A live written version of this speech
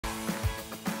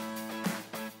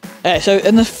So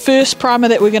in the first primer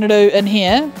that we're going to do in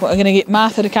here, we're going to get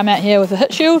Martha to come out here with a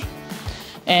hit shield,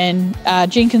 and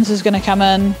Jenkins is going to come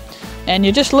in, and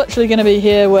you're just literally going to be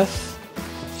here with,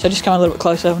 so just come a little bit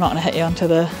closer, I'm not going to hit you onto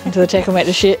the tackle mat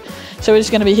just yet. So we're just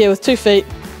going to be here with 2 feet,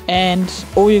 and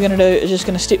all you're going to do is just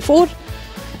going to step forward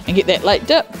and get that late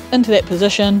dip into that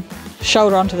position,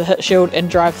 shoulder onto the hit shield, and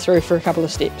drive through for a couple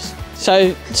of steps.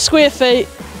 So square feet,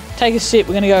 take a step,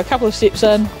 we're going to go a couple of steps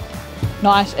in.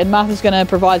 Nice, and Martha's going to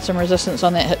provide some resistance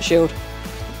on that hit shield.